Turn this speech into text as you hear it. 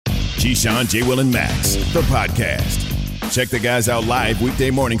Keyshawn, J. Will, and Max, the podcast. Check the guys out live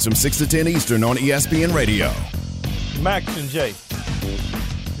weekday mornings from 6 to 10 Eastern on ESPN Radio. Max and Jay,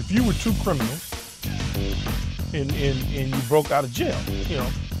 if you were two criminals and you broke out of jail,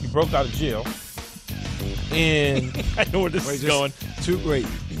 and I know where this is going.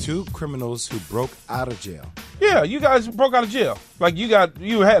 Two criminals who broke out of jail. Yeah, you guys broke out of jail. Like you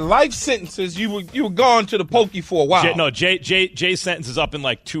had life sentences. You were gone to the pokey for a while. Jay's sentence is up in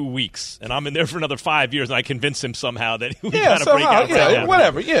like 2 weeks, and I'm in there for another 5 years, and I convinced him somehow that we got to break out of jail.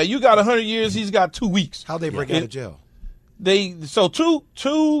 Whatever. Yeah, you got 100 years. He's got 2 weeks. How'd they break out of jail?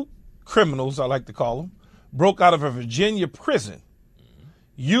 Two criminals, I like to call them, broke out of a Virginia prison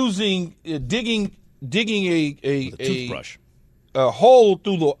using digging a toothbrush. A hole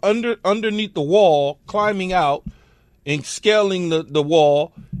through the underneath the wall, climbing out and scaling the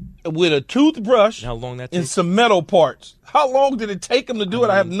wall with a toothbrush. How long that and some metal parts. How long did it take them to do it?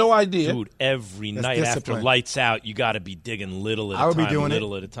 I have no idea. Dude, every night after lights out, you got to be digging little at a time. I would be doing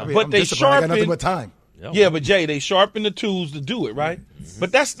little it. at a time. But they sharpen. I got nothing but time. Yeah, but Jay, they sharpen the tools to do it, right? Mm-hmm.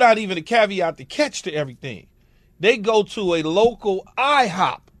 But that's not even a caveat, the catch to everything. They go to a local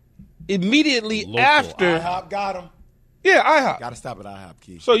IHOP immediately after. IHOP got them. Yeah, IHOP. Got to stop at IHOP,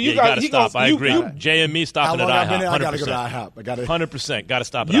 Keith. So you got to stop. I agree. Jay and me stopping at IHOP. I got to go to IHOP. 100%. Got to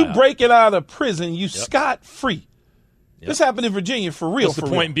stop at IHOP. IHOP. You break it out of prison, you scot-free. Yep. This happened in Virginia for real. What's the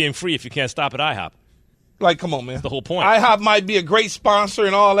point in being free if you can't stop at IHOP? Like, come on, man. That's the whole point. IHOP might be a great sponsor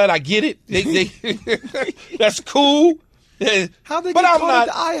and all that. I get it. That's cool. How they get called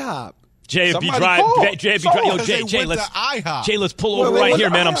to IHOP? Jay, let's pull over right here,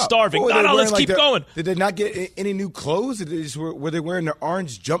 man. I'm starving. No, let's keep going. Did they not get any new clothes? Were they wearing their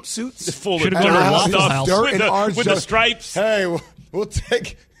orange jumpsuits? Full of dirt and orange with the stripes. Hey, we'll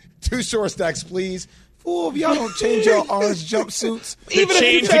take 2 short stacks, please. Fool, if y'all don't change your orange jumpsuits. They're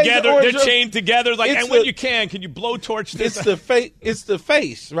chained together. Like, and when you can you blowtorch this? It's the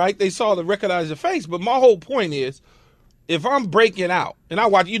face, right? They saw the recognize the face. But my whole point is, if I'm breaking out, and I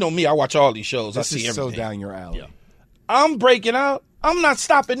watch, you know me, I watch all these shows. I see everything. So down your alley. Yeah. I'm breaking out. I'm not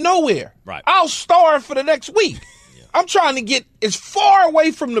stopping nowhere. Right. I'll starve for the next week. Yeah. I'm trying to get as far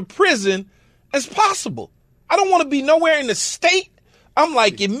away from the prison as possible. I don't want to be nowhere in the state. I'm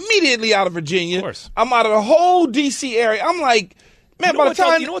like immediately out of Virginia. Of course. I'm out of the whole D.C. area. I'm like, man, by the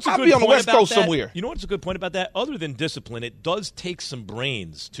time I'll be on the West Coast somewhere. You know what's a good point about that? Other than discipline, it does take some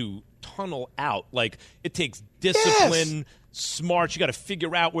brains to tunnel out. Like, it takes discipline, smarts. You got to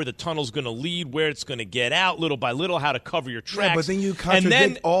figure out where the tunnel's going to lead, where it's going to get out, little by little, how to cover your tracks. Yeah, but then you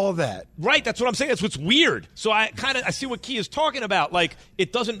contradict all that. Right, that's what I'm saying. That's what's weird. So I see what Key is talking about. Like,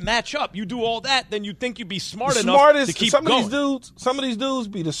 it doesn't match up. You do all that, then you think you'd be smart enough to keep going. Some of these dudes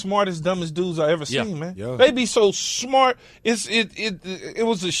be the smartest, dumbest dudes I ever seen, man. Yeah. They be so smart. It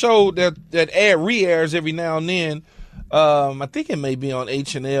was a show that re-airs every now and then. I think it may be on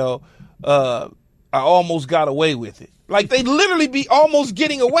H&L. I almost got away with it. Like, they literally be almost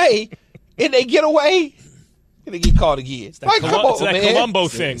getting away, and they get away, and they get caught again. It's that Columbo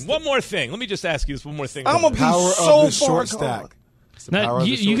thing. One more thing. Let me just ask you this one more thing. I'm going to be so far gone. Now,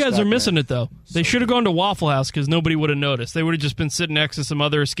 you guys are missing it, though. They should have gone to Waffle House because nobody would have noticed. They would have just been sitting next to some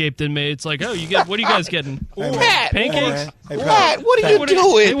other escaped inmates like, oh, what are you guys getting? Pat, pancakes? Pat, what are you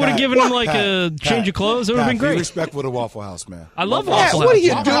doing? They would have given them like a change of clothes. It would have been great. Be respectful to Waffle House, man. I love Waffle House. What are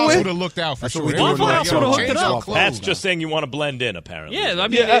you Waffle House doing? would have looked out for sure. Waffle House would have hooked it up. That's just saying you want to blend in, apparently. Yeah, I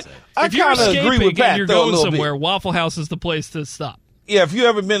mean, I if you're kinda agree with escaping Pat, and you're though, a going little somewhere, bit. Waffle House is the place to stop. Yeah, if you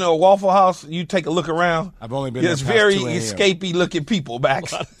ever been to a Waffle House, you take a look around. I've only been There's there past very 2 a.m. escapey looking people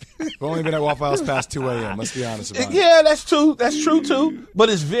back. I've only been at Waffle House past 2 a.m. Let's be honest about it. Yeah, that's true. That's true too. But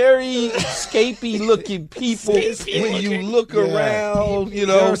it's very escapey looking people when you look around. You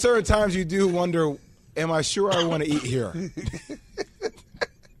know, there are certain times you do wonder, am I sure I want to eat here?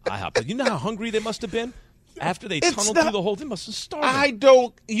 IHOP. You know how hungry they must have been after they tunneled through the whole thing? Must have starved.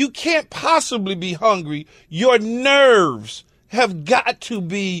 You can't possibly be hungry. Your nerves have got to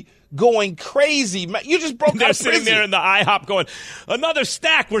be going crazy. You just broke out of prison. They're sitting there in the IHOP going, another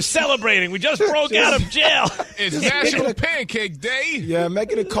stack. We're celebrating. We just broke out of jail. It's National Pancake Day. Yeah,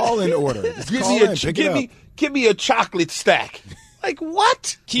 make it a call-in order. Give me a chocolate stack. Like,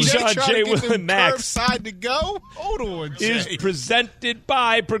 what? Keyshawn, J. Will, and Max curbside to go? Hold on, Jay. Is presented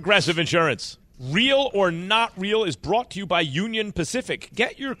by Progressive Insurance. Real or Not Real is brought to you by Union Pacific.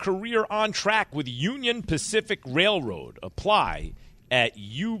 Get your career on track with Union Pacific Railroad. Apply at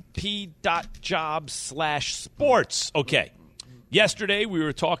up.jobs/sports. Okay. Yesterday, we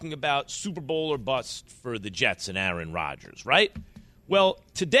were talking about Super Bowl or bust for the Jets and Aaron Rodgers, right? Well,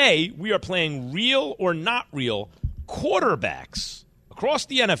 today, we are playing real or not real quarterbacks across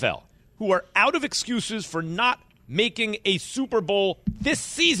the NFL. who are out of excuses for not making a Super Bowl this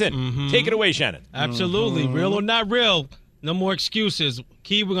season. Take it away, Shannon. Absolutely. Real or not real, no more excuses.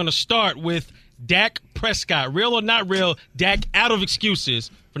 Key, we're going to start with Dak Prescott. Real or not real, Dak out of excuses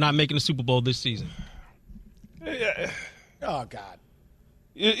for not making the Super Bowl this season. Oh, God.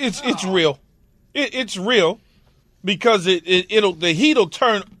 It's real. It's real because the heat will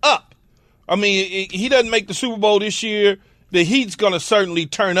turn up. I mean, he doesn't make the Super Bowl this year. The heat's going to certainly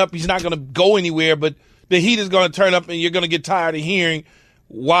turn up. He's not going to go anywhere, but the heat is going to turn up, and you're going to get tired of hearing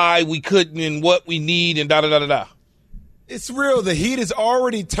why we couldn't and what we need and da-da-da-da-da. It's real. The heat is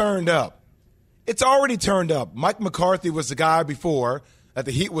already turned up. It's already turned up. Mike McCarthy was the guy before that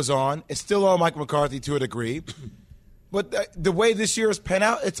the heat was on. It's still on Mike McCarthy to a degree. But the way this year has panned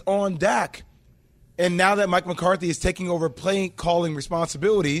out, it's on Dak. And now that Mike McCarthy is taking over calling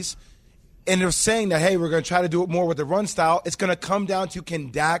responsibilities, and they're saying that, hey, we're going to try to do it more with the run style, it's going to come down to,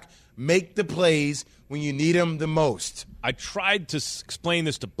 can Dak make the plays when you need him the most? I tried to explain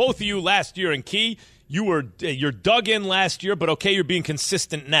this to both of you last year, and Key, you're dug in last year, but okay, you're being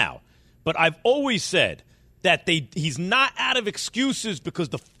consistent now. But I've always said that he's not out of excuses because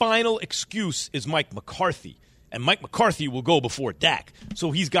the final excuse is Mike McCarthy. And Mike McCarthy will go before Dak.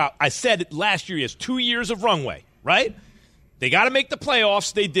 So I said it last year, he has 2 years of runway, right? They got to make the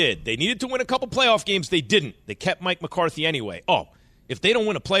playoffs. They did. They needed to win a couple playoff games. They didn't. They kept Mike McCarthy anyway. Oh, if they don't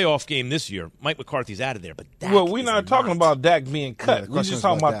win a playoff game this year, Mike McCarthy's out of there. But Dak we're not talking about Dak being cut. We're just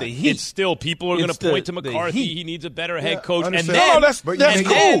talking about the heat. It's still, people are going to point to McCarthy. He needs a better head cool.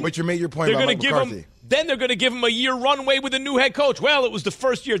 But you made your point about Mike McCarthy. Then they're going to give him a year runway with a new head coach. Well, it was the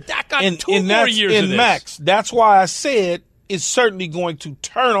first year. Dak got 2 more years of this. Max, that's why I said it's certainly going to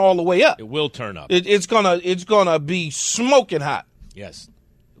turn all the way up. It will turn up. It's gonna be smoking hot. Yes,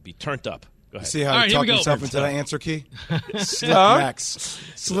 it'll be turned up. Go ahead. See how he talked himself into that answer, Key?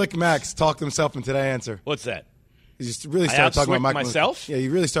 Slick Max talked himself into that answer. What's that? He just really started talking about myself? Yeah,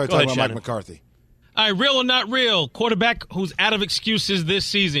 you really started talking about Mike McCarthy. All right, real or not real, quarterback who's out of excuses this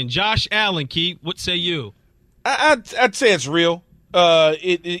season. Josh Allen, Key, what say you? I'd say it's real.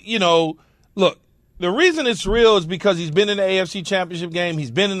 Look, the reason it's real is because he's been in the AFC Championship game.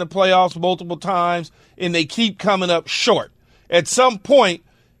 He's been in the playoffs multiple times, and they keep coming up short. At some point,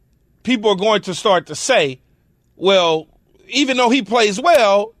 people are going to start to say, well, even though he plays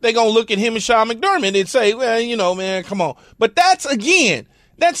well, they're going to look at him and Sean McDermott and say, well, man, come on. But that's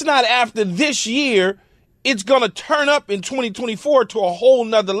not after this year. It's going to turn up in 2024 to a whole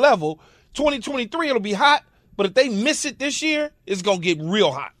nother level. 2023, it'll be hot. But if they miss it this year, it's going to get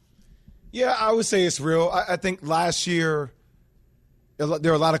real hot. Yeah, I would say it's real. I think last year there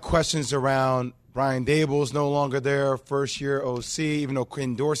were a lot of questions around Brian Dable's no longer there, first-year OC, even though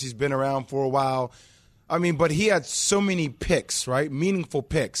Quinn Dorsey's been around for a while. I mean, but he had so many picks, right, meaningful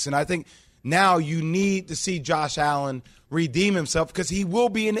picks. And I think now you need to see Josh Allen redeem himself because he will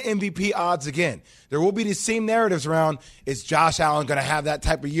be in the MVP odds again. There will be the same narratives around, is Josh Allen going to have that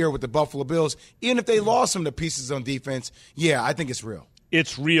type of year with the Buffalo Bills? Even if they lost some of the pieces on defense, yeah, I think it's real.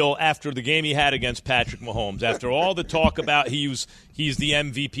 It's real after the game he had against Patrick Mahomes, after all the talk about he's the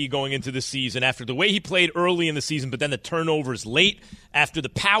MVP going into the season, after the way he played early in the season, but then the turnovers late, after the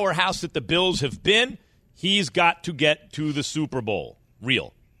powerhouse that the Bills have been, he's got to get to the Super Bowl.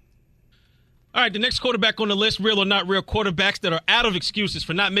 Real. All right, the next quarterback on the list, real or not real quarterbacks that are out of excuses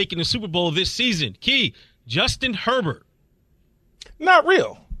for not making the Super Bowl this season. Key, Justin Herbert. Not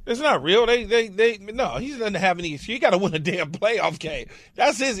real. It's not real. No, he doesn't have any issue. You got to win a damn playoff game.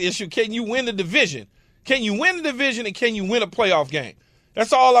 That's his issue. Can you win the division? Can you win the division and can you win a playoff game?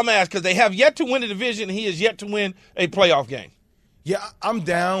 That's all I'm asking because they have yet to win the division and he has yet to win a playoff game. Yeah, I'm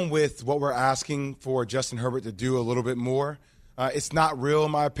down with what we're asking for Justin Herbert to do a little bit more. It's not real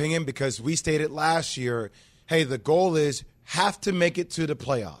in my opinion because we stated last year, hey, the goal is have to make it to the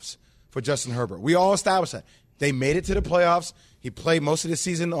playoffs for Justin Herbert. We all established that. They made it to the playoffs. He played most of the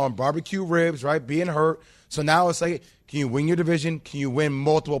season on barbecue ribs, right, being hurt. So now it's like, can you win your division? Can you win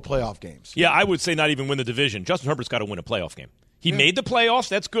multiple playoff games? Yeah, I would say not even win the division. Justin Herbert's got to win a playoff game. He made the playoffs.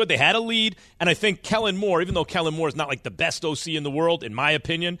 That's good. They had a lead. And I think Kellen Moore, even though Kellen Moore is not like the best OC in the world, in my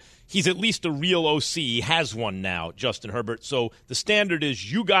opinion, he's at least a real OC. He has one now, Justin Herbert. So the standard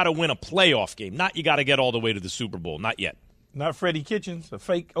is you got to win a playoff game, not you got to get all the way to the Super Bowl. Not yet. Not Freddie Kitchens, a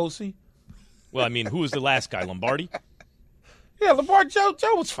fake OC? Well, I mean, who was the last guy? Lombardi? Yeah, Lombardi. Joe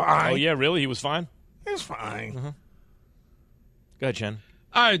was fine. Oh, yeah, really? He was fine? He was fine. Uh-huh. Go ahead, Chen.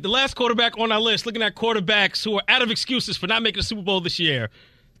 All right, the last quarterback on our list, looking at quarterbacks who are out of excuses for not making the Super Bowl this year.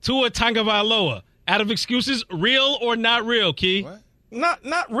 Tua Tagovailoa, out of excuses, real or not real, Key? What?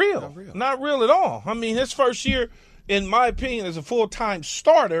 Not real. Not real at all. I mean, his first year in my opinion, as a full-time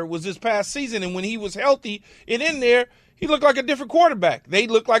starter was this past season. And when he was healthy and in there, he looked like a different quarterback. They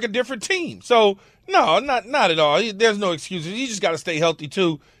looked like a different team. So, no, not at all. There's no excuses. You just got to stay healthy,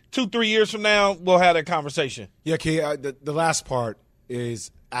 too. 2-3 years from now, we'll have that conversation. Yeah, Key, the last part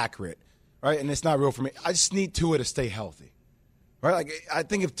is accurate, right? And it's not real for me. I just need Tua to stay healthy, right? Like, I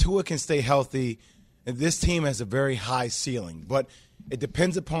think if Tua can stay healthy, this team has a very high ceiling. But it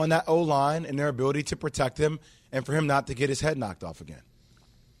depends upon that O-line and their ability to protect him and for him not to get his head knocked off again.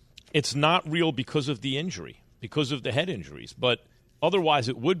 It's not real because of the injury, because of the head injuries. But otherwise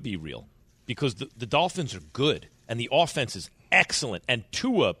it would be real because the Dolphins are good and the offense is excellent. And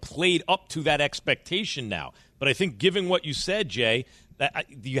Tua played up to that expectation now. But I think given what you said, Jay, that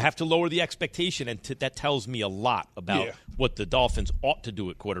you have to lower the expectation, and that tells me a lot about what the Dolphins ought to do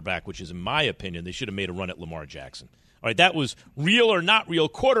at quarterback, which is, in my opinion, they should have made a run at Lamar Jackson. All right, that was real or not real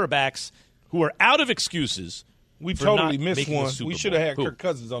quarterbacks who are out of excuses. We totally missed one. We should have had Kirk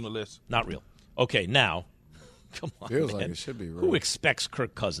Cousins on the list. Not real. Okay, now, come on, Feels man. like it should be real. Who expects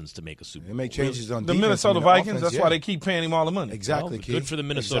Kirk Cousins to make a Super Bowl? They make changes on the defense. Minnesota and Vikings. offense, That's why they keep paying him all the money. Exactly, Well, Key. good for the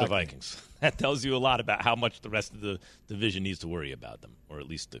Minnesota Exactly. Vikings. That tells you a lot about how much the rest of the division needs to worry about them, or at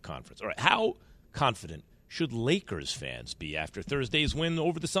least the conference. All right, how confident should Lakers fans be after Thursday's win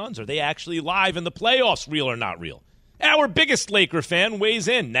over the Suns? Are they actually live in the playoffs, real or not real? Our biggest Laker fan weighs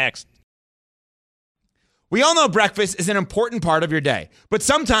in next. We all know breakfast is an important part of your day, but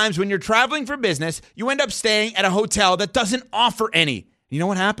sometimes when you're traveling for business, you end up staying at a hotel that doesn't offer any. You know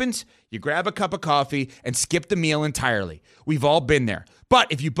what happens? You grab a cup of coffee and skip the meal entirely. We've all been there. But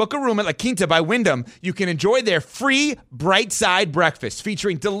if you book a room at La Quinta by Wyndham, you can enjoy their free Bright Side breakfast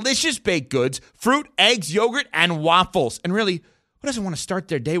featuring delicious baked goods, fruit, eggs, yogurt, and waffles. And really, who doesn't want to start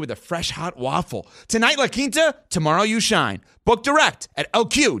their day with a fresh, hot waffle? Tonight, La Quinta, tomorrow you shine. Book direct at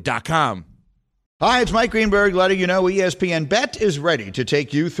lq.com. Hi, it's Mike Greenberg letting you know ESPN Bet is ready to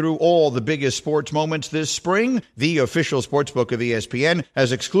take you through all the biggest sports moments this spring. The official sportsbook of ESPN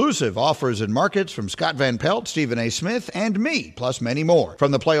has exclusive offers and markets from Scott Van Pelt, Stephen A. Smith, and me, plus many more. From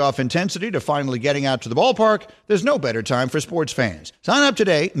the playoff intensity to finally getting out to the ballpark, there's no better time for sports fans. Sign up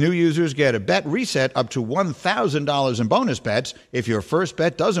today. New users get a bet reset up to $1,000 in bonus bets if your first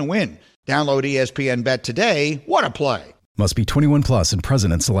bet doesn't win. Download ESPN Bet today. What a play. Must be 21 plus and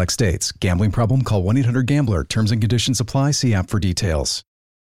present in select states. Gambling problem? Call 1-800-GAMBLER. Terms and conditions apply. See app for details.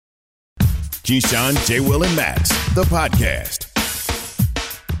 Keyshawn, J. Will, and Max, the podcast.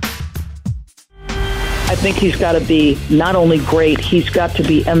 I think he's got to be not only great, he's got to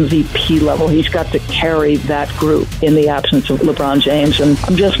be MVP level. He's got to carry that group in the absence of LeBron James. And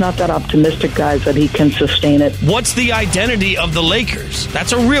I'm just not that optimistic, guys, that he can sustain it. What's the identity of the Lakers?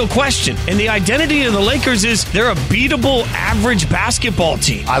 That's a real question. And the identity of the Lakers is they're a beatable average basketball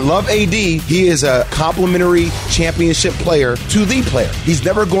team. I love AD. He is a complimentary championship player to the player. He's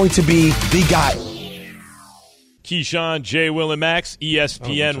never going to be the guy. Keyshawn, J. Will, and Max,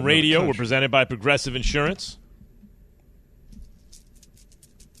 ESPN Radio. We're presented by Progressive Insurance.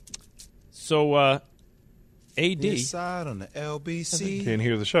 So, AD. Inside on the LBC. Can't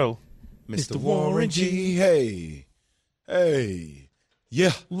hear the show. Mr. Warren G. Hey.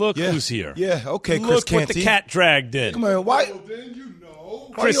 Yeah. Look who's here. Yeah, okay, Chris Look Canty. what the cat dragged in. Come on, why?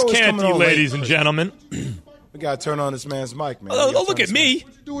 Chris Canty, ladies and gentlemen. We got to turn on this man's mic, man. Oh, look at me.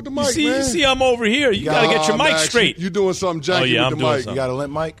 What you do with the mic, You see I'm over here. You got to get your mic straight. You doing something janky yeah, with I'm the doing mic. something. You got a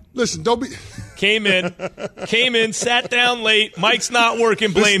limp mic? Listen, don't be... Came in, sat down late. Mic's not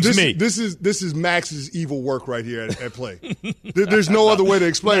working, blames me. This is Max's evil work right here at play. There's no other way to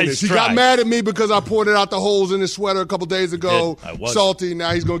explain Nice this. He try. got mad at me because I pointed out the holes in his sweater a couple days ago. I was. Salty.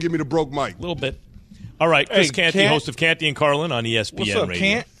 Now he's going to give me the broke mic. A little bit. All right, Chris Hey, Canty, Cant. host of Canty and Carlin on ESPN What's up, Radio.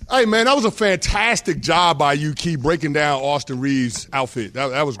 Kent? Hey, man, that was a fantastic job by you, Key, breaking down Austin Reeves' outfit.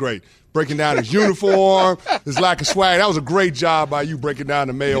 That was great. Breaking down his uniform, his lack of swag. That was a great job by you breaking down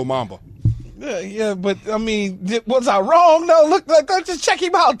the Mayo Mamba. Yeah, but I mean, was I wrong? No, look, just check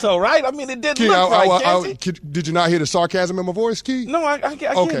him out, though, right? I mean, it didn't Key, look right. did you not hear the sarcasm in my voice, Key? No, I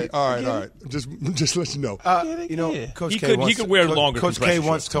get Okay, it. all right. Just let you know. Coach He K could wear longer Coach K compression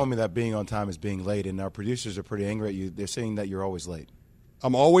once shorts. told me that being on time is being late, and our producers are pretty angry at you. They're saying that you're always late.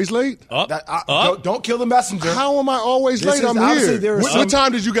 I'm always late? Don't kill the messenger. How am I always late? I'm obviously here. there is What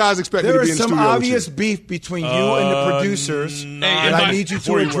time did you guys expect me to There be is in the some studio? obvious beef between you and the producers that I need you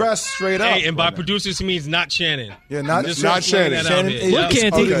to address straight up. Hey, and by producers, he means not Shannon. Yeah, not Just not laying Shannon. that out Shannon here. is Look,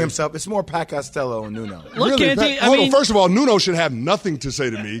 Canty. owning himself. It's more Pat Costello and Nuno. Look, Really? Canty, Hold on. First of all, Nuno should have nothing to say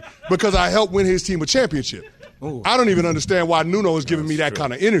to me because I helped win his team a championship. I don't even understand why Nuno is giving me that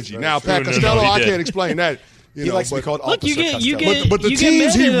kind of energy. Now, Pat true. Costello, No, he I did. can't explain that. You he know, likes to be called Look, Officer Costello. But the you get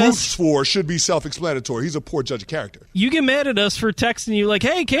teams mad he at us. roots for should be self-explanatory. He's a poor judge of character. You get mad at us for texting you like,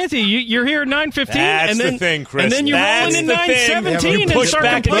 "Hey, Canty, you're here at 9:15," That's and then the thing, Chris. and then you're That's rolling in the thing. 9:17 You and push start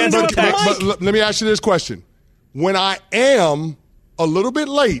back complaining against about the the text. mic. But let me ask you this question. When I am a little bit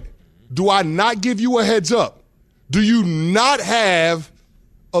late, do I not give you a heads up? Do you not have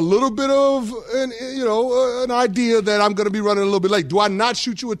a little bit of an idea that I'm going to be running a little bit late? Do I not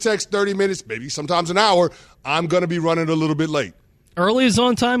shoot you a text 30 minutes, maybe sometimes an hour, I'm going to be running a little bit late? Early is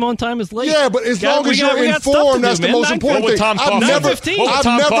on time is late. Yeah, but as long as you're informed, that's the most important thing. I've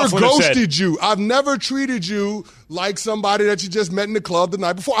never ghosted you. I've never treated you like somebody that you just met in the club the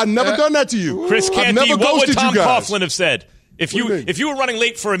night before. I've never done that to you. Chris I've never Canty, what would ghosted Tom you guys. Coughlin have said? If you were running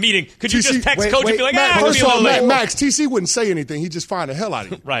late for a meeting, could you just text wait, coach and be like, Max, I'm going to be a little late? Max, TC wouldn't say anything. He'd just find the hell out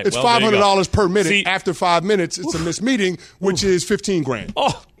of you. Right. It's well, $500 per minute. See, After 5 minutes, it's a missed meeting, which is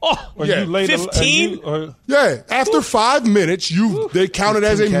 $15,000. You later, 15? Yeah, after 5 minutes, they count it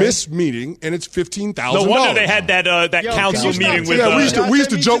as a missed meeting, and it's $15,000. No wonder they had that council meeting with. Yeah, we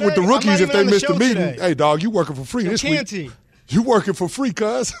used to joke with the rookies if they missed the meeting. Today. Hey, dog, you working for free this week? You working for free,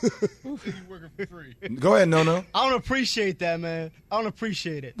 cuz. Go ahead, No. I don't appreciate that, man. I don't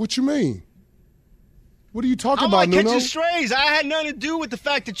appreciate it. What you mean? What are you talking I'm about, like Nuno? catching strays. I had nothing to do with the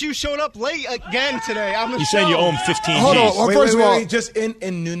fact that you showed up late again today. I'm You saying you owe him 15 Hold G's. on. First of all, just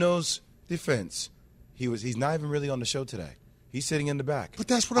in Nuno's defense, he's not even really on the show today. He's sitting in the back. But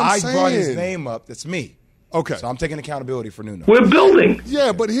that's what I'm saying. I brought his name up. That's me. Okay. So I'm taking accountability for Nuno. We're building.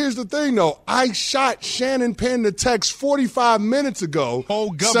 Yeah, but here's the thing, though. I shot Shannon Penn the text 45 minutes ago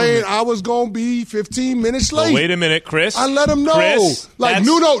saying I was going to be 15 minutes late. Oh, wait a minute, Chris. I let him know. Chris,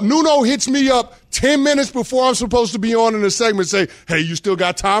 Nuno hits me up 10 minutes before I'm supposed to be on in the segment, say, hey, you still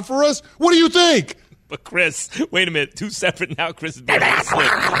got time for us? What do you think? But Chris, wait a minute. 2 separate now. Chris is being slick.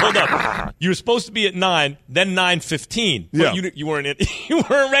 Hold up. You were supposed to be at 9, then 9:15. Yeah. You weren't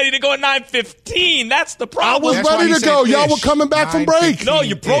ready to go at 9:15. That's the problem. I was ready to go. Y'all were coming back from break. No,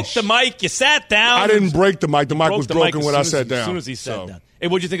 you broke the mic. You sat down. I didn't break the mic. The mic was broken when I sat down. As soon as he sat down. Hey,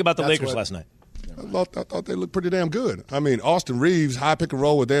 what'd you think about the Lakers last night? I thought they looked pretty damn good. I mean, Austin Reeves, high pick and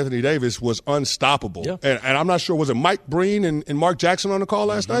roll with Anthony Davis was unstoppable. Yeah. And I'm not sure, was it Mike Breen and Mark Jackson on the call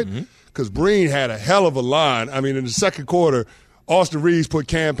last night? Because Breen had a hell of a line. I mean, in the second quarter, Austin Reeves put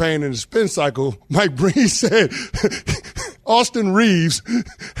campaign in the spin cycle. Mike Breen said Austin Reeves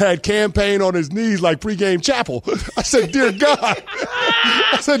had campaign on his knees like pregame chapel. I said, dear God.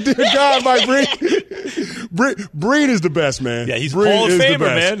 Dear God, Mike Breen. Breen is the best, man. Yeah, he's Breen Hall of is the Famer,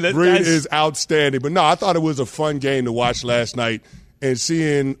 best. man. Breen is outstanding. But no, I thought it was a fun game to watch last night. And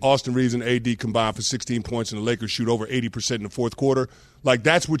seeing Austin Reeves and AD combine for 16 points and the Lakers shoot over 80% in the fourth quarter, like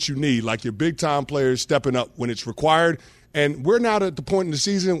that's what you need. Like your big-time players stepping up when it's required. And we're now at the point in the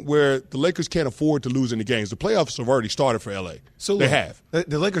season where the Lakers can't afford to lose any games. The playoffs have already started for L.A. So they have.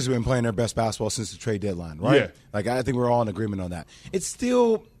 The Lakers have been playing their best basketball since the trade deadline, right? Yeah. Like I think we're all in agreement on that. It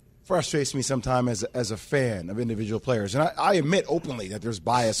still frustrates me sometimes as a fan of individual players. And I admit openly that there's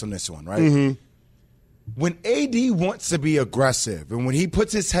bias on this one, right? Mm-hmm. When AD wants to be aggressive and when he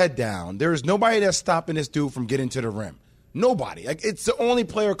puts his head down, there is nobody that's stopping this dude from getting to the rim. Nobody. Like it's the only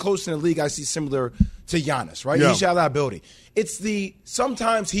player close in the league I see similar to Giannis, right? Yeah. He should have that ability.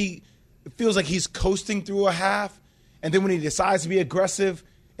 Sometimes it feels like he's coasting through a half, and then when he decides to be aggressive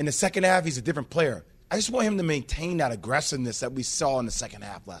in the second half, he's a different player. I just want him to maintain that aggressiveness that we saw in the second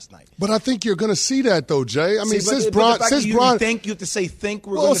half last night. But I think you're going to see that, though, Jay. I mean, since you Bron, have to say think.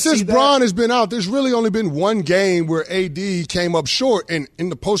 We're going to see that. Since Bron has been out, there's really only been one game where AD came up short, and in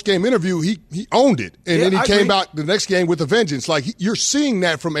the post-game interview, he owned it, and then he came back the next game with a vengeance. Like you're seeing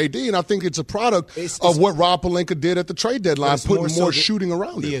that from AD, and I think it's a product of what Rob Pelinka did at the trade deadline, putting more shooting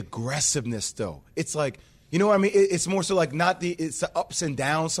around the it. Aggressiveness, though, it's like. You know what I mean? It's more so like it's the ups and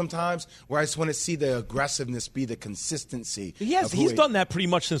downs sometimes where I just want to see the aggressiveness be the consistency. He's done that pretty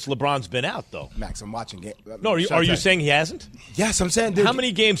much since LeBron's been out, though. Max, I'm watching game. No, are you saying he hasn't? Yes, I'm saying. How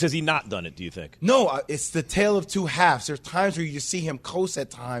many games has he not done it, do you think? No, it's the tale of two halves. There's times where you just see him coast at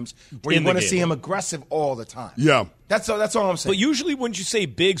times where you want to see him aggressive all the time. Yeah. That's all I'm saying. But usually, wouldn't you say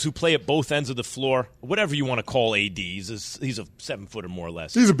bigs who play at both ends of the floor, whatever you want to call AD, he's a 7-footer more or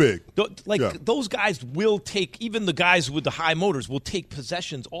less. He's a big. Those guys will take, even the guys with the high motors will take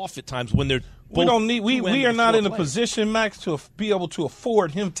possessions off at times when they're both. We are not in a position, Max, to be able to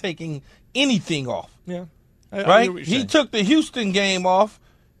afford him taking anything off. Yeah. Right? He took the Houston game off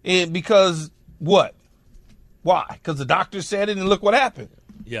because what? Why? Because the doctor said it, and look what happened.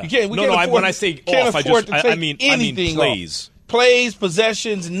 Yeah. When I say off, I mean plays. Off. Plays,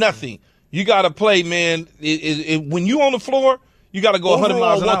 possessions, nothing. You got to play, man. When you on the floor, You got to go 100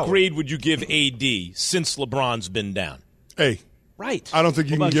 miles an hour. What grade would you give AD since LeBron's been down? A. Right. I don't think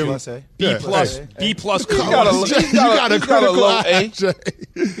you can give him B plus. B plus. He's got a low A. He's got a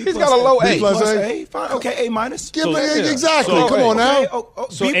low A. B plus A. Fine. Okay, A minus. Give me exactly. Come on now.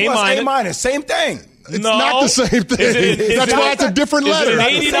 So B plus A minus. Same thing. It's not the same thing. That's why it's a different letter.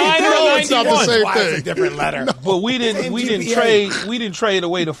 Is it an 89 or a 91? It's not the same Why thing. it's a different letter? But we didn't trade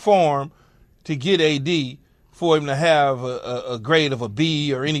away the farm to get AD for him to have a grade of a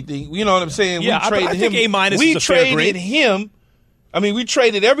B or anything. You know what I'm saying? Yeah, I think A minus we is a fair grade. traded him. I mean, we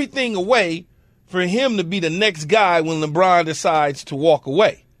traded everything away for him to be the next guy when LeBron decides to walk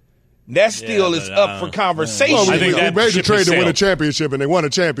away. That still is up for conversation. Well, I think we that made the ship trade has to win a sailed. championship, and they won a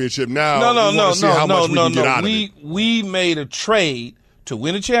championship. Now, No. We made a trade to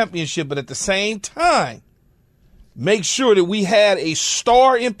win a championship, but at the same time, make sure that we had a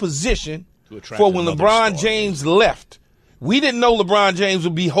star in position for when LeBron James left. We didn't know LeBron James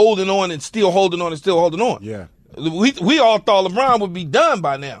would be holding on and still holding on and still holding on. Yeah. We all thought LeBron would be done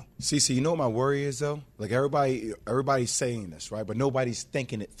by now. CC, you know what my worry is, though? Like, everybody's saying this, right? But nobody's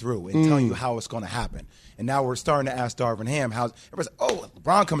thinking it through and telling you how it's going to happen. And now we're starting to ask Darvin Ham how – everybody's like,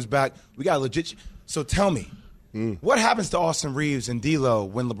 LeBron comes back. We got a legit – so tell me, what happens to Austin Reeves and D'Lo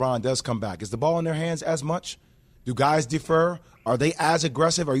when LeBron does come back? Is the ball in their hands as much? Do guys defer? Are they as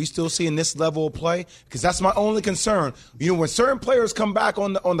aggressive? Are you still seeing this level of play? Because that's my only concern. You know, when certain players come back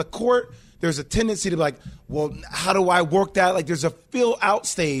on the court – there's a tendency to be like, well, how do I work that? Like, there's a fill-out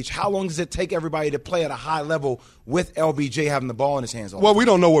stage. How long does it take everybody to play at a high level with LBJ having the ball in his hands all Well, we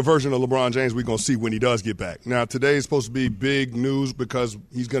don't know what version of LeBron James we're going to see when he does get back. Now, today is supposed to be big news because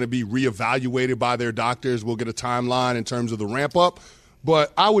he's going to be reevaluated by their doctors. We'll get a timeline in terms of the ramp-up.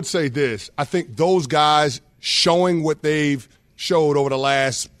 But I would say this. I think those guys showing what they've showed over the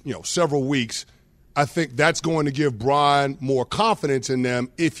last, several weeks, I think that's going to give Bron more confidence in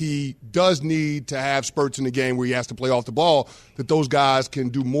them if he does need to have spurts in the game where he has to play off the ball, that those guys can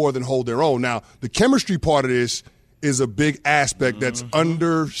do more than hold their own. Now, the chemistry part of this is a big aspect that's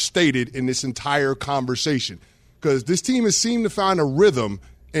understated in this entire conversation because this team has seemed to find a rhythm,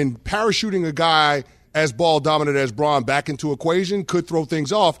 and parachuting a guy as ball dominant as Bron back into equation could throw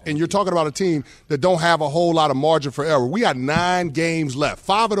things off. And you're talking about a team that don't have a whole lot of margin for error. We got 9 games left.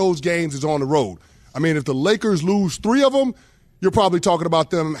 5 of those games is on the road. I mean, if the Lakers lose 3 of them, you're probably talking about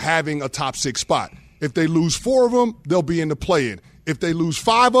them having a top 6 spot. If they lose 4 of them, they'll be in the play-in. If they lose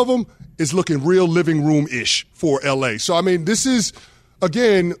 5 of them, it's looking real living room-ish for L.A. So, I mean, this is,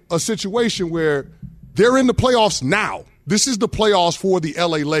 again, a situation where they're in the playoffs now. This is the playoffs for the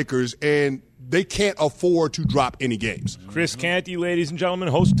L.A. Lakers, and they can't afford to drop any games. Chris Canty, ladies and gentlemen,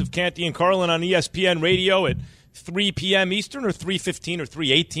 host of Canty and Carlin on ESPN Radio at 3 p.m. Eastern or 3:15 or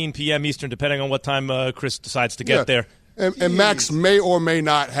 3:18 p.m. Eastern, depending on what time Chris decides to get there. And Max may or may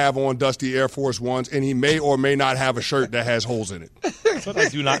not have on dusty Air Force Ones, and he may or may not have a shirt that has holes in it. But I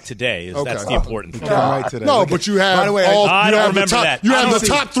do not today. That's the important thing. Right today. No, but you have by the way, I don't remember that. You have the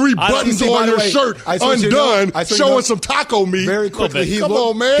top 3 buttons on your shirt undone, showing some taco meat. Very quickly, Come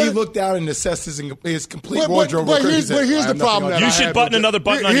on, man. He looked down and assessed his complete wardrobe. But here's the problem. You should button another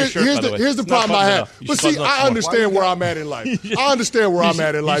button on your shirt, by the way. Here's the problem I have. But see, I understand where I'm at in life. I understand where I'm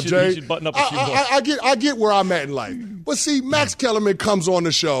at in life, Jay. You should button up a few more. I get where I'm at in life. But see, Max Kellerman comes on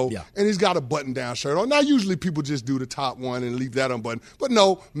the show, and he's got a button-down shirt on. Now, usually people just do the top one and leave that unbuttoned. But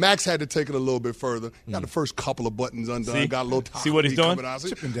no, Max had to take it a little bit further. Got the first couple of buttons undone. Got a little top. See what he's doing? You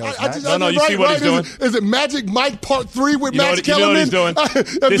see what he's doing? Is it Magic Mike Part 3 with Max Kellerman? You know what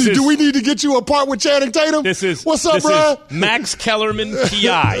he's doing? Do we need to get you a part with Channing Tatum? What's up, Brian? Max Kellerman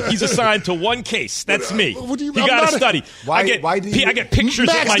PI. He's assigned to one case. That's me. You got to study. I get pictures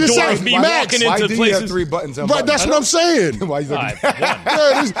at my door of me walking into places. You have 3 buttons unbuttoned? Right, that's what I'm saying. Why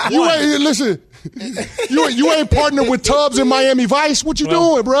you ain't listen. You ain't partnered with Tubbs in Miami Vice. What you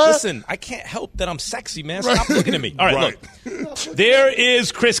doing, bro? Listen, I can't help that I'm sexy, man. Stop looking at me. All right, look. There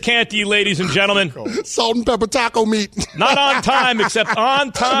is Chris Canty, ladies and gentlemen. Salt and pepper taco meat. Not on time, except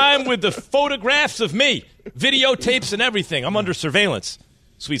on time with the photographs of me, videotapes and everything. I'm under surveillance.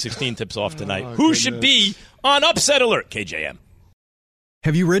 Sweet 16 tips off tonight. Who should be on Upset Alert? KJM.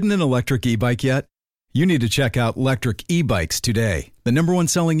 Have you ridden an electric e-bike yet? You need to check out Electric E-Bikes today, the #1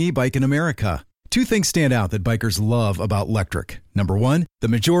 selling e-bike in America. 2 things stand out that bikers love about Electric. Number 1, the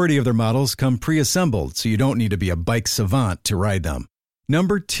majority of their models come pre-assembled, so you don't need to be a bike savant to ride them.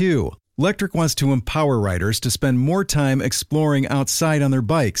 Number 2, Electric wants to empower riders to spend more time exploring outside on their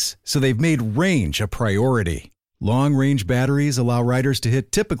bikes, so they've made range a priority. Long-range batteries allow riders to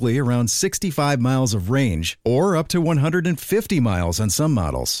hit typically around 65 miles of range, or up to 150 miles on some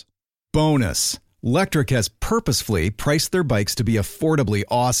models. Bonus! Lectric has purposefully priced their bikes to be affordably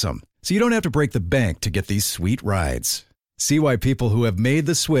awesome, so you don't have to break the bank to get these sweet rides. See why people who have made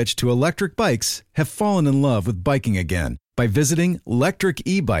the switch to electric bikes have fallen in love with biking again by visiting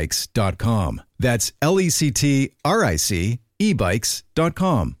lectricebikes.com. That's LECTRIC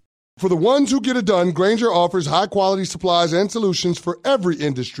ebikes.com. For the ones who get it done, Grainger offers high-quality supplies and solutions for every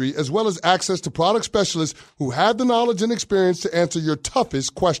industry, as well as access to product specialists who have the knowledge and experience to answer your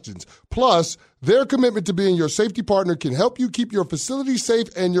toughest questions. Plus, their commitment to being your safety partner can help you keep your facility safe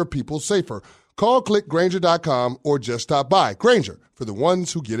and your people safer. Call, click Grainger.com, or just stop by. Grainger, for the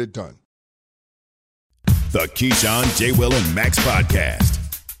ones who get it done. The Keyshawn, J. Will, and Max Podcast.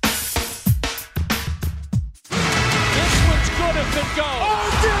 This one's good if it goes.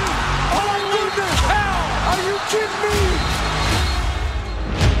 Oh, dude! Oh, my goodness! How? Are you kidding me?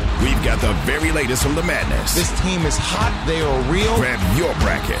 We've got the very latest from the madness. This team is hot. They are real. Grab your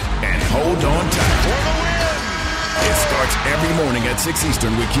bracket and hold on tight. For the win! It starts every morning at 6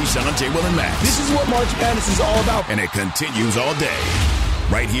 Eastern with Keyshawn, J. Will, and Max. This is what March Madness is all about. And it continues all day.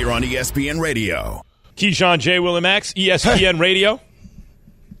 Right here on ESPN Radio. Keyshawn, J. Will, and Max, ESPN Radio.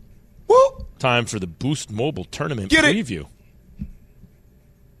 Woo! Time for the Boost Mobile Tournament Get preview.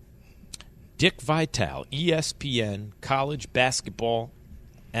 Dick Vitale, ESPN college basketball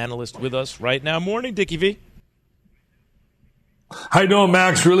analyst with us right now. Morning, Dickie V. How you doing,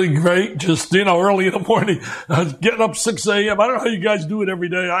 Max? Really great. Just, early in the morning. Getting up 6 a.m. I don't know how you guys do it every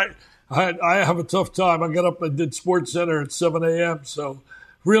day. I have a tough time. I got up and did Sports Center at 7 a.m., so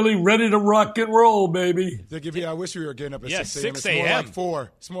really ready to rock and roll, baby. I wish we were getting up at 6 a.m. 6 a.m.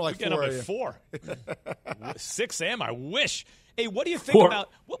 It's more like 4. Getting up at 4. 6 a.m., I wish. Hey, what do you think about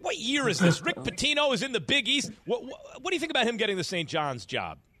 – what year is this? Rick Pitino is in the Big East. What do you think about him getting the St. John's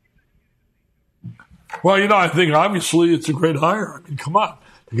job? Well, I think obviously it's a great hire. I mean, come on.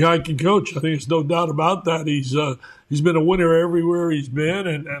 The guy can coach. I think there's no doubt about that. He's been a winner everywhere he's been,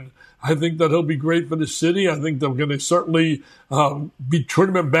 and I think that he'll be great for the city. I think they're going to certainly be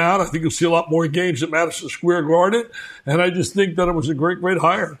tournament bound. I think you'll see a lot more games at Madison Square Garden, and I just think that it was a great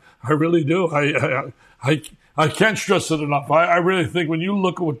hire. I really do. I can't stress it enough. I really think when you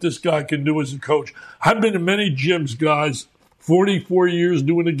look at what this guy can do as a coach, I've been in many gyms, guys, 44 years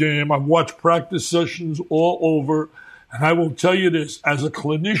doing the game. I've watched practice sessions all over, and I will tell you this, as a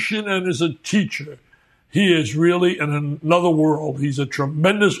clinician and as a teacher, he is really in another world. He's a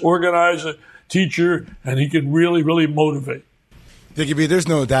tremendous organizer, teacher, and he can really, really motivate. Dickie B, there's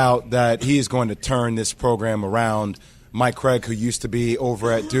no doubt that he is going to turn this program around. Mike Craig, who used to be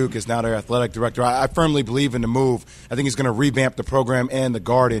over at Duke, is now their athletic director. I firmly believe in the move. I think he's going to revamp the program and the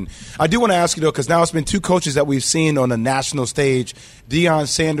Garden. I do want to ask you, though, because now it's been 2 coaches that we've seen on the national stage, Deion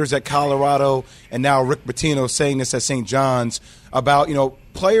Sanders at Colorado and now Rick Pitino saying this at St. John's about,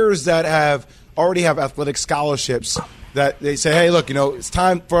 players that already have athletic scholarships that they say, hey, look, it's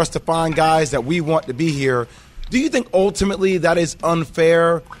time for us to find guys that we want to be here. Do you think ultimately that is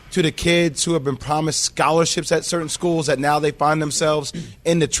unfair to the kids who have been promised scholarships at certain schools that now they find themselves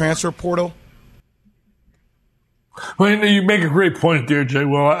in the transfer portal? Well, you make a great point there, Jay.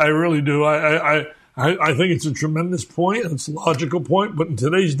 Well, I really do. I think it's a tremendous point. It's a logical point. But in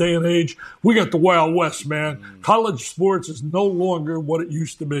today's day and age, we got the Wild West, man. College sports is no longer what it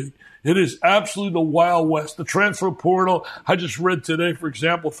used to be. It is absolutely the Wild West. The transfer portal, I just read today, for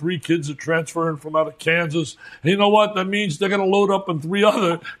example, 3 kids are transferring from out of Kansas. And you know what? That means they're going to load up on 3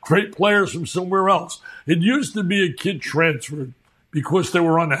 other great players from somewhere else. It used to be a kid transferred because they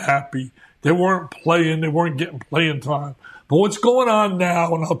were unhappy. They weren't playing. They weren't getting playing time. But what's going on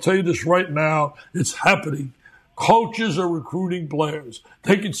now, and I'll tell you this right now, it's happening. Coaches are recruiting players.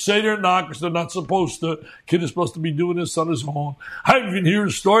 They can say they're not because they're not supposed to. Kid is supposed to be doing this on his own. I've been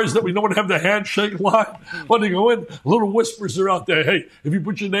hearing stories that we don't have the handshake line. When they go in, little whispers are out there. Hey, if you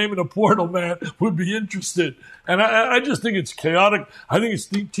put your name in a portal, man, we'd be interested. And I just think it's chaotic. I think it's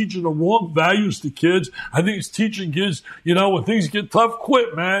teaching the wrong values to kids. I think it's teaching kids, when things get tough,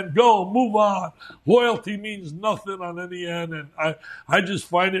 quit, man. Go, move on. Loyalty means nothing on any end. And I just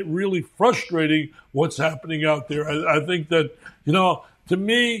find it really frustrating what's happening out there. I think that, to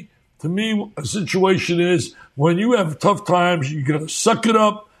me, a situation is when you have tough times, you got to suck it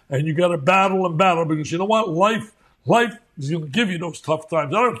up and you got to battle because you know what? Life is going to give you those tough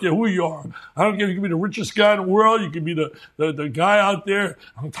times. I don't care who you are. I don't care if you can be the richest guy in the world. You can be the guy out there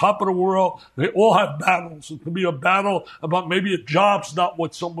on top of the world. They all have battles. It can be a battle about maybe a job's not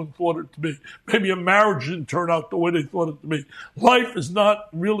what someone thought it to be. Maybe a marriage didn't turn out the way they thought it to be. Life is not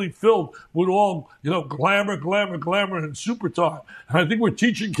really filled with all, glamour, and super time. And I think we're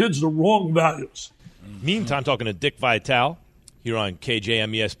teaching kids the wrong values. Meantime, talking to Dick Vitale here on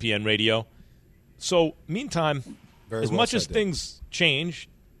KJM ESPN Radio. So, meantime, Very as well much said, as Dave. things change,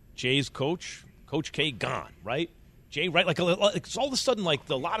 Jay's Coach K, gone, right? Jay, right? Like it's all of a sudden, like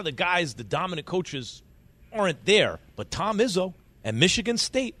a lot of the guys, the dominant coaches, aren't there. But Tom Izzo and Michigan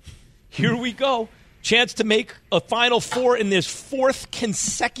State, here we go. Chance to make a Final Four in this fourth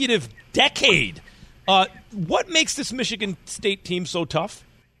consecutive decade. What makes this Michigan State team so tough?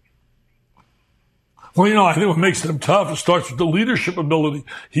 Well, I think what makes them tough, it starts with the leadership ability.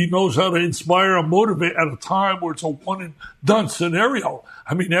 He knows how to inspire and motivate at a time where it's a one-and-done scenario.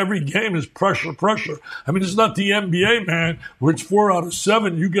 I mean, every game is pressure. I mean, it's not the NBA, man, where it's 4 out of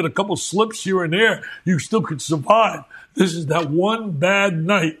 7. You get a couple slips here and there, you still could survive. This is that one bad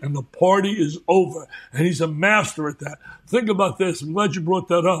night, and the party is over. And he's a master at that. Think about this. I'm glad you brought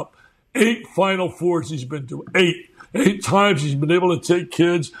that up. 8 Final Fours he's been to. 8 times he's been able to take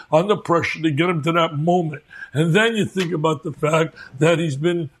kids under pressure to get them to that moment. And then you think about the fact that he's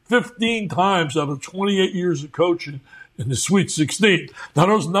been 15 times out of 28 years of coaching in the Sweet 16. Now,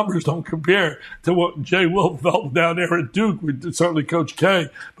 those numbers don't compare to what Jay Will felt down there at Duke with certainly Coach K.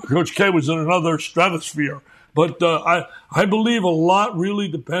 But Coach K was in another stratosphere. But I believe a lot really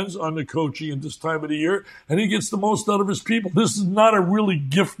depends on the coaching at this time of the year, and he gets the most out of his people. This is not a really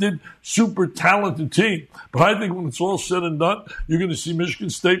gifted, super talented team. But I think when it's all said and done, you're going to see Michigan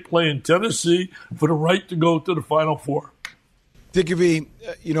State play in Tennessee for the right to go to the Final Four. Dickie V,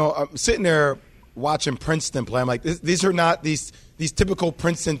 I'm sitting there watching Princeton play. I'm like, these are not these typical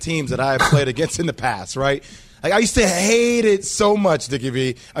Princeton teams that I have played against in the past, right? Like, I used to hate it so much, Dickie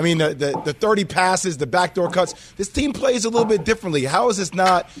V. I mean, the 30 passes, the backdoor cuts. This team plays a little bit differently. How is this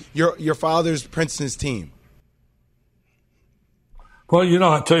not your father's Princeton's team? Well,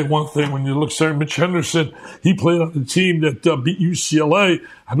 I'll tell you one thing. When you look at Mitch Henderson, he played on the team that beat UCLA,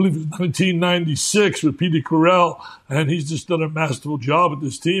 I believe it was 1996 with Peter Carell, and he's just done a masterful job at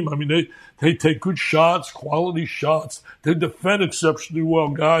this team. I mean, they take good shots, quality shots. They defend exceptionally well,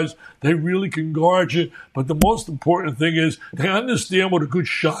 guys. They really can guard you. But the most important thing is they understand what a good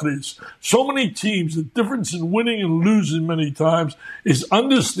shot is. So many teams, the difference in winning and losing many times is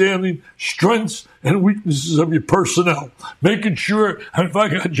understanding strengths and weaknesses of your personnel. Making sure, and if I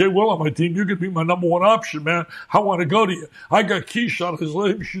got Jay Will on my team, you're going to be my number one option, man. I want to go to you. I got Keyshawn, his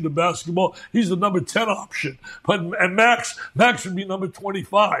let him shoot the basketball. He's the number 10 option. And Max would be number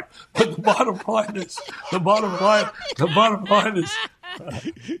 25. But the bottom line is, the bottom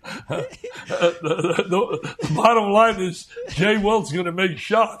line is Jay Will's going to make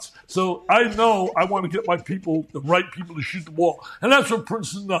shots. So I know I want to get my people, the right people to shoot the ball. And that's what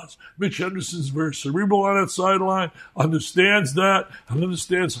Princeton does. Mitch Henderson's very cerebral on that sideline, understands that, and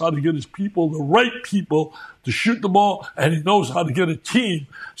understands how to get his people, the right people, to shoot the ball, and he knows how to get a team.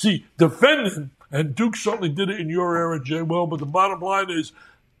 See, defending, and Duke certainly did it in your era, Jay Will, but the bottom line is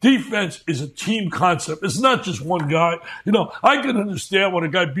defense is a team concept. It's not just one guy. I can understand when a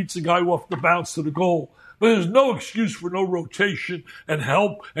guy beats a guy off the bounce to the goal. But there's no excuse for no rotation and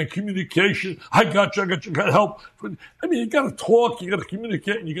help and communication. I got you, help. I mean, you got to talk, you got to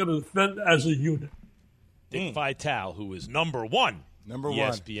communicate, and you got to defend as a unit. Dick Vitale, who is number one.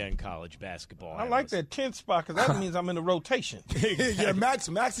 ESPN one. college basketball. I like that 10th spot because that means I'm in the rotation. Yeah, Max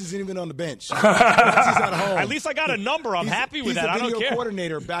isn't even on the bench. He's at home. At least I got a number. I'm happy with that. I don't care. He's a video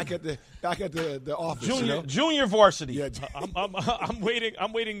coordinator back at the office. Junior varsity. Yeah. I'm waiting.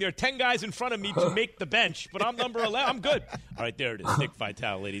 I'm waiting. There are 10 guys in front of me to make the bench, but I'm number 11. I'm good. All right, there it is. Dick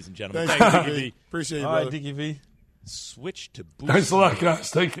Vitale, ladies and gentlemen. Thanks, Dickie V. Appreciate you, All brother. right, Dickie V. Switch to boost. Thanks a lot,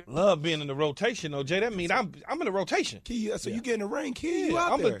 guys. Thank you. Love being in the rotation, though, Jay. That means I'm in the rotation. Key, so you get in the ring, Key. You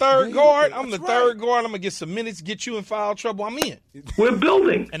out I'm there. the third guard. That's I'm the right. third guard. I'm going to get some minutes, get you in foul trouble. I'm in. We're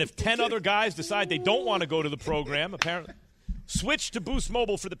building. And if 10 other guys decide they don't want to go to the program, apparently, switch to Boost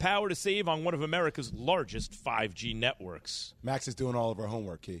Mobile for the power to save on one of America's largest 5G networks. Max is doing all of our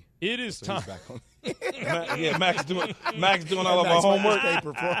homework, Key. It is So time. he's back home. Yeah, Max doing all of our homework.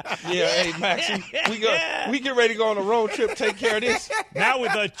 Yeah, hey, Max, we get ready to go on a road trip, take care of this. Now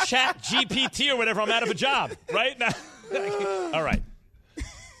with the Chat GPT or whatever, I'm out of a job, right? Now, all right.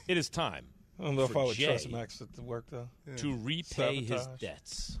 It is time. I don't know if I would Jay trust Max to work, though. to repay his Sabotage.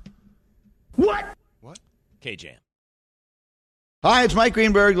 debts. What? K-Jam. Hi, it's Mike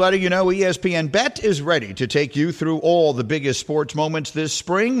Greenberg letting you know ESPN Bet is ready to take you through all the biggest sports moments this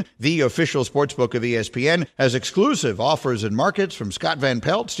spring. The official sportsbook of ESPN has exclusive offers and markets from Scott Van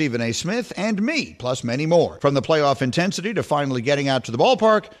Pelt, Stephen A. Smith, and me, plus many more. From the playoff intensity to finally getting out to the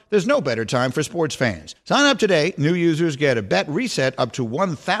ballpark, there's no better time for sports fans. Sign up today. New users get a bet reset up to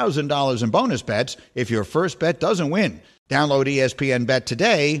 $1,000 in bonus bets if your first bet doesn't win. Download ESPN Bet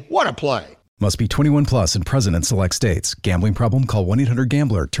today. What a play. Must be 21 plus and present in select states. Gambling problem? Call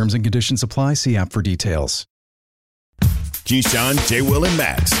 1-800-GAMBLER. Terms and conditions apply. See app for details. Keyshawn, J. Will, and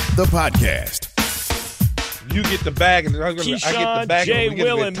Max, the podcast. You get the bag, and I get the Keyshawn, bag. J.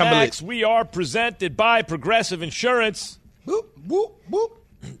 Will, and Max, we are presented by Progressive Insurance. Boop, boop, boop.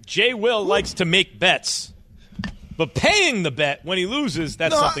 J. Will likes to make bets, but paying the bet when he loses,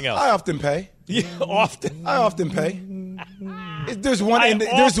 that's something else. I often pay. Yeah, often. I often pay. There's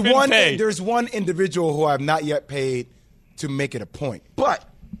one individual who I have not yet paid to make it a point. But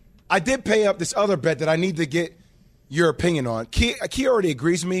I did pay up this other bet that I need to get your opinion on. Key already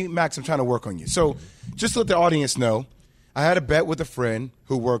agrees with me. Max, I'm trying to work on you. So just to let the audience know, I had a bet with a friend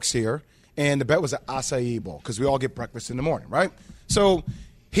who works here, and the bet was an acai bowl because we all get breakfast in the morning, right? So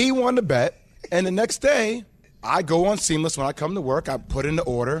he won the bet, and the next day I go on Seamless when I come to work. I put in the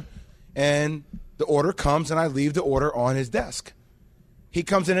order, and the order comes, and I leave the order on his desk. He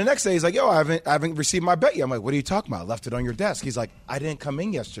comes in the next day. He's like, yo, I haven't received my bet yet. I'm like, what are you talking about? I left it on your desk. He's like, I didn't come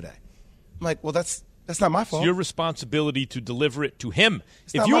in yesterday. I'm like, well, that's not my fault. It's your responsibility to deliver it to him.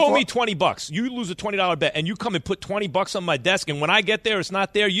 If not you my owe fault. me $20, you lose a $20 bet, and you come and put $20 on my desk, and when I get there, it's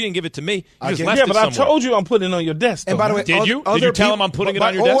not there. You didn't give it to me. You just left it but somewhere. I told you I'm putting it on your desk. And by the way, Did you? Did you tell him I'm putting it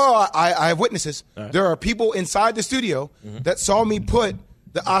on your desk? Well, I have witnesses. Right. There are people inside the studio that saw me put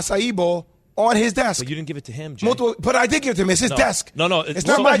the acai bowl on his desk. But you didn't give it to him, Jay. But I did give it to him. It's his desk. No. It's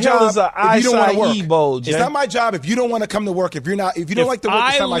What not my the hell job is a if you don't want to acai work. bowl, Jay? It's not my job if you don't want to come to work. If you don't like to work,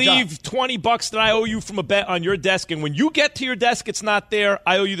 it's not my I job. leave $20 that I owe you from a bet on your desk, and when you get to your desk, it's not there.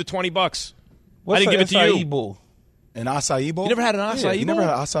 I owe you the $20. I didn't give it to you. Bowl? An acai bowl? You never had an acai bowl? You never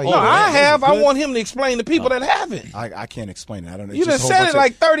had an acai No, bowl? I have. I Good. want him to explain to people that haven't. I can't explain it. I don't know. You It's just done a whole said it bunch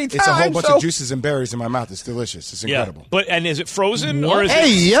like of- 30 It's a whole times, bunch so- of juices and berries in my mouth. It's delicious. It's incredible. And is it frozen or is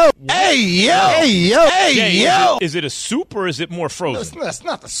Hey, it? yo. Hey, yo. Hey, yo. Hey, Jay, yo. Is it a soup or is it more frozen? That's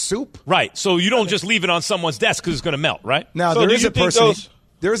not the soup. Right. So you don't just leave it on someone's desk because it's going to melt, right? Now, So there do is you a think person. those-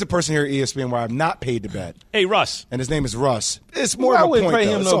 There is a person here at ESPN where I've not paid the bet, Hey, Russ. and his name is Russ. It's more I of a wouldn't point, pay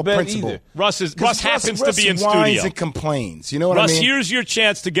though. him It's no all bet principle. either. Russ happens to be in whines studio. and complains. You know what Russ, I mean? here's your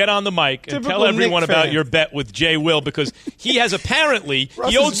chance to get on the mic and Typical tell everyone Knick about fan. your bet with Jay Will because he has apparently Russ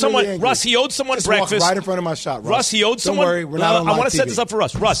he owed is someone really angry. Russ he owed someone Just walk breakfast. right in front of my shot, Russ. Russ, he owed Don't someone. worry, we're not on I live want to set TV. this up for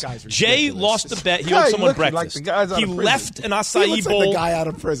Russ. Russ, guy's Jay ridiculous. lost the bet. He Guy owed someone looking like breakfast. the guy's out He of prison. left an He acai looks bowl. like the guy out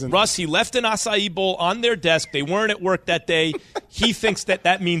of prison. Russ, he left an acai bowl on their desk. They weren't at work that day. He thinks that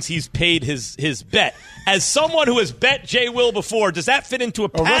means he's paid his bet. As someone who has bet Jay Will before, does that fit into a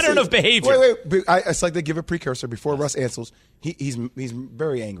pattern of behavior? Wait. It's like they give a precursor before Russ answers. He's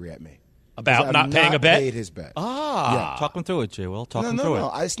very angry at me. About I've not paying a bet? Paid his bet. Ah. Talk him through it, Jay Will. Talk him No. through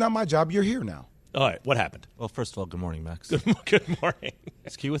it. It's not my job. You're here now. All right, what happened? Well, first of all, good morning, Max. Good morning.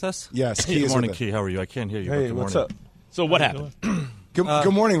 Is Key with us? Yes, Key Good is morning, with us. Key. How are you? I can't hear you. but Hey, good what's morning. up? So what happened?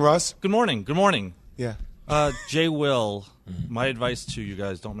 Good morning, Russ. Good morning. Good morning. Yeah. Jay Will, my advice to you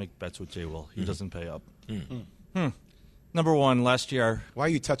guys, don't make bets with Jay Will. He doesn't pay up. Number one, last year, Why are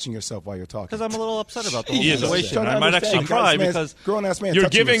you touching yourself while you're talking? because I'm a little upset about the whole He is situation. upset. I might actually cry because grown-ass man You're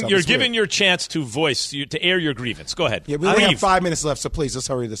touching giving himself. you're It's giving weird. your chance to to air your grievance. Go ahead. Yeah, we only have Leave. 5 minutes left, so please, let's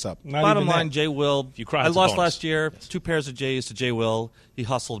hurry this up. Not bottom even line, that. Jay Will, you cry, I it's a lost bonus. last year. 2 pairs of J's to Jay Will. He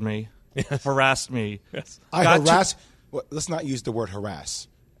hustled me, harassed me. Yes. I Got to- harass. Well, let's not use the word harass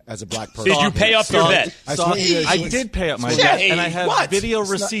as a black person. Did you pay up your bet? I did pay up my Jay, bet, and I have what? video It's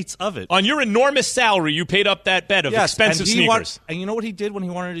not- receits of it. On your enormous salary, you paid up that bet of expensive and he sneakers. and you know what he did when he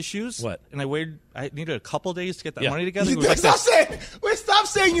wanted his shoes? What? And I needed a couple days to get that Yeah. money together. He was like, Stop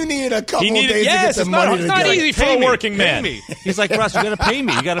saying you needed a couple He needed days yes. to It's get the not, money it's not together. easy for Pay a me, working pay man. me. He's like, Russ, you got to pay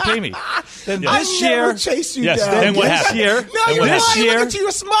me. You got to pay me. Then I this never year, chase you Yes, down. then what Yes. happened? No, Then you're what lying. happened? Look at you.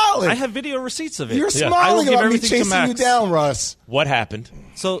 You're smiling. I have video receipts of it. You're I will smiling give about me everything to chasing you Max. down, Russ. What happened?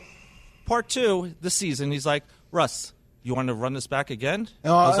 So, part 2, this season, he's like, Russ, you want to run this back again?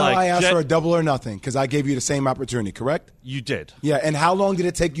 No, I was like, I asked Jet, for a double or nothing because I gave you the same opportunity, correct? You did. Yeah, and how long did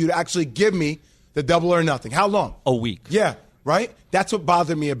it take you to actually give me the double or nothing? How long? A week. Yeah, right? That's what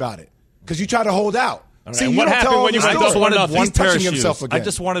bothered me about it because you try to hold out. right, See, and you what don't happened tell all when you the went story. double or nothing? He's One pair of touching shoes. himself again. I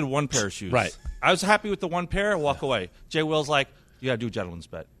just wanted 1 pair of shoes. Right. I was happy with the 1 pair. Walk away. Jay Will's like, you got to do a gentleman's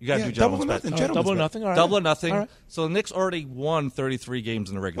bet. You got to do double or gentleman's bet. nothing. Gentleman's Double or bet. nothing? All right. Double or nothing. All right. So the Knicks already won 33 games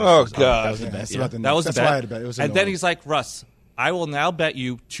in the regular Oh, season. God. That was the Yeah, bet. that's Yeah. about the That was That's the why I bet. had to bet. It was And then annoying. he's like, Russ, I will now bet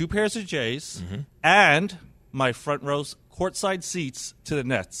you 2 pairs of J's and my front row's courtside seats to the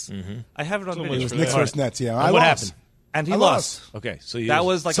Nets. I have it on video. It was Knicks versus Nets, yeah. And I what lost. happened? And he I lost. Okay, so That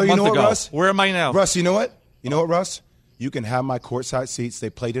was like So a you month know what, ago. Russ? Where am I now? Russ, you know what? You know what, Russ? You can have my courtside seats.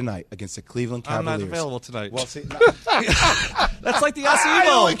 They play tonight against the Cleveland I'm Cavaliers. not available tonight. Well, see, That's like the I Acai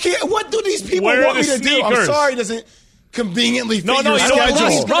Bowl. don't care. What do these people Where are want me the to do? I'm sneakers? sorry, doesn't. conveniently fit No, your you know what,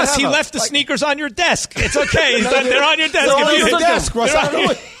 schedule. Russ, he left the sneakers on your desk. It's okay. They're on your desk. They're on your desk, Russ. I don't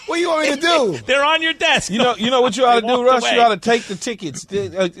know what do you want me to do? They're on your desk. You know what you ought to do, Russ? You ought to take the tickets. Tell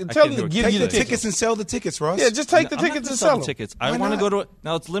them to give you the tickets and sell the tickets, Russ. Yeah, just take the tickets and sell them. Tickets. I want to go to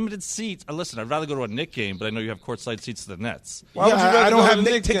now. It's limited seats. Listen, I'd rather go to a Knicks game, but I know you have courtside seats to the Nets. Why would you rather I don't go to have the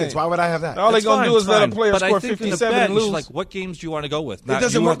Knicks Knicks tickets. game? Why would I have that? All they're going to do is let a player but score I think 57 and and lose. like, what games do you want to go with? It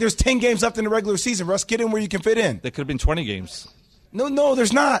doesn't work. There's 10 games left in the regular season, Russ. Get in where you can fit in. There could have been 20 games. No,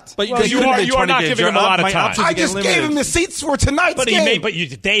 there's not. But you are not giving him a lot of time. I just gave him the seats for tonight's game. But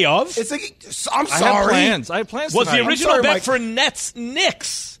the day of? It's like, I'm sorry. I have plans Was tonight. the original sorry, bet Mike. for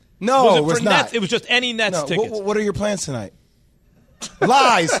Knicks? No, it was not. Nets? It was just any Nets tickets. What are your plans tonight?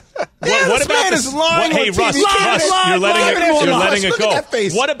 Lies. What about is lying Hey, on Russ, TV. Russ, you're letting it Look go. at that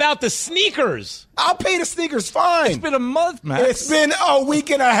face. What about the sneakers? I'll pay the sneakers. Fine. It's been a month, Max. It's been a week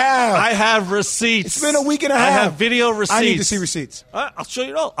and a half. I have receipts. It's been a week and a half. I have video receipts. I need to see receipts. I'll show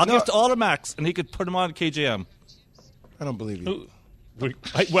you all. I'll give it to all to Max, and he could put them on KJM. I don't believe you.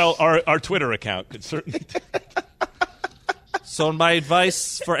 Well, our Twitter account could certainly. So my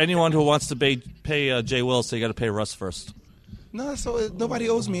advice for anyone who wants to pay Jay Will, so you got to pay Russ first. No, so nobody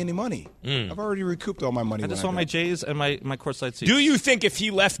owes me any money. I've already recouped all my money. I just want my Jays and my courtside seats. Do you think if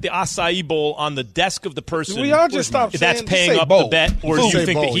he left the acai bowl on the desk of the person, we all just stop that's saying, paying up bowl. the bet, or do you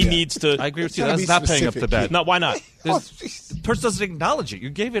think bowl, that he needs to? I agree with you. Gotta That's be not paying up specific. the bet. No, why not? The person doesn't acknowledge it. You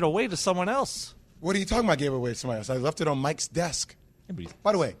gave it away to someone else. What are you talking about? I gave it away to somebody else. I left it on Mike's desk.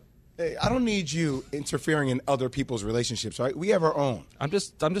 By the way, hey, I don't need you interfering in other people's relationships. Right? We have our own. I'm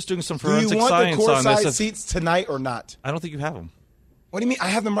just doing some Do forensic you want science the on courtside this. seats tonight or not? I don't think you have them. What do you mean? I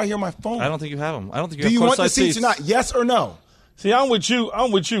have them right here on my phone. I don't think you have them. I don't think you Do have you want the courtside seats or not? Yes or no? See, I'm with you,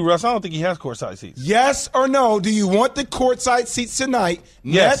 Russ. I don't think he has courtside seats. Yes or no? Do you want the courtside seats tonight?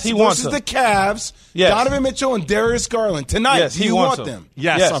 Yes, Nets he wants versus them. the Cavs. Yes. Donovan Mitchell and Darius Garland tonight. Yes, do he you wants want them. them?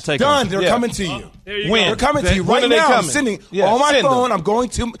 Yes, I'll take Done. them. They're coming to you. When? They're coming to you When right are they now. I'm coming? sending Yeah, on my send phone. them. I'm going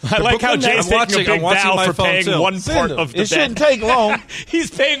to. I like how Brooklyn Jay's Nets. taking a big watching vow my for phone, paying too. one Send part them. of the It shouldn't bet. take long. He's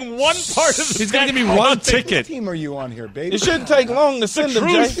paying one part of the He's going to give me bet. one What ticket. team are you on here, baby? It shouldn't take long to send them,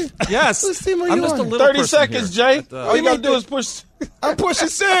 Jay. Yes. Whose team are you I'm just on? a little 30 person seconds, here. Jay. All you got to do is push. I'm pushing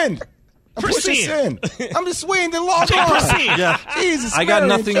send. I'm pushing send. I'm just waiting to log on. Yeah. Jesus, I got Mary,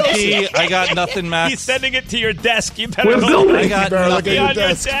 nothing, Joseph. Key. I got nothing, Max. He's sending it to your desk. You better We're go. building. I got You better look nothing. at on your your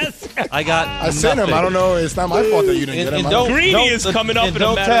desk. desk. I got I sent him. nothing. I don't know. It's not my fault that you didn't get him. And don't- Greeny is coming up and in a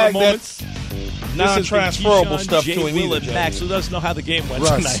don't matter tag of moments. that non-transferable Keyshawn, stuff Jay to him Will either, and Jay. Max, let us know how the game went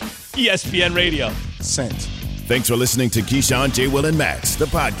Russ. tonight. ESPN Radio. Sent. Thanks for listening to Keyshawn, J. Will, and Max, the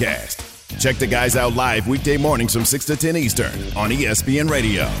podcast. Check the guys out live weekday mornings from 6 to 10 Eastern on ESPN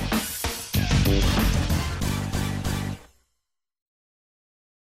Radio.